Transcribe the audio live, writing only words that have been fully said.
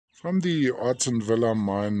From the Arten Villa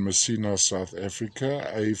mine, Messina, South Africa,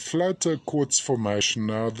 a floater quartz formation.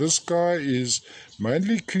 Now this guy is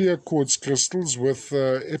mainly clear quartz crystals with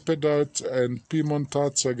epidote and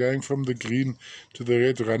piemontite, so going from the green to the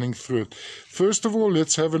red running through it. First of all,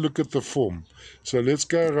 let's have a look at the form. So let's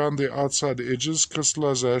go around the outside edges,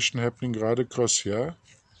 crystallization happening right across here,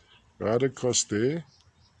 right across there,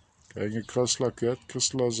 going across like that,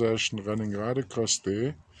 crystallization running right across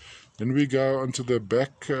there. Then we go onto the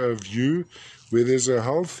back view where there's a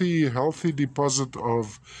healthy deposit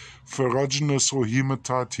of ferruginous or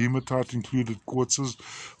hematite included quartzes.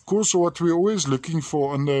 Of course, what we're always looking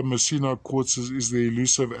for on the Messina quartzes is the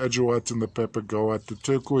elusive ajoite and the papagoite, the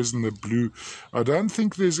turquoise and the blue. I don't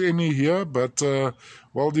think there's any here, but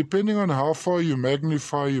well, depending on how far you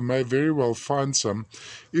magnify, you may very well find some.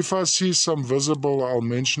 If I see some visible, I'll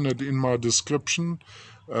mention it in my description.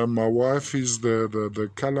 My wife is the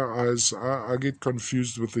color eyes. I get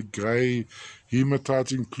confused with the grey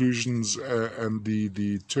hematite inclusions and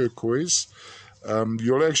the turquoise.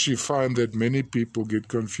 You'll actually find that many people get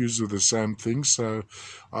confused with the same thing. So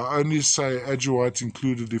I only say ajoite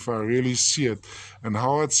included if I really see it. And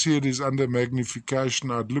how I'd see it is under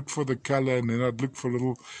magnification. I'd look for the color and then I'd look for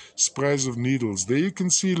little sprays of needles. There you can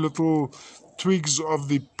see little twigs of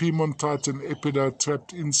the piemontite and epidote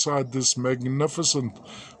trapped inside this magnificent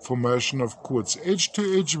formation of quartz. Edge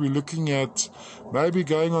to edge, we're looking at maybe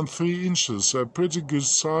going on 3 inches, so pretty good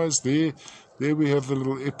size there. There we have the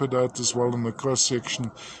little epidote as well in the cross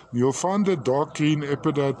section. You'll find the dark green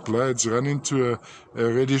epidote blades run into a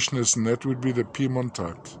reddishness, and that would be the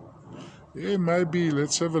piemontite. Yeah, maybe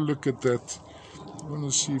let's have a look at that. I want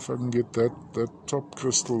to see if I can get that top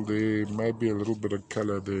crystal there, maybe a little bit of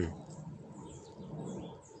color there.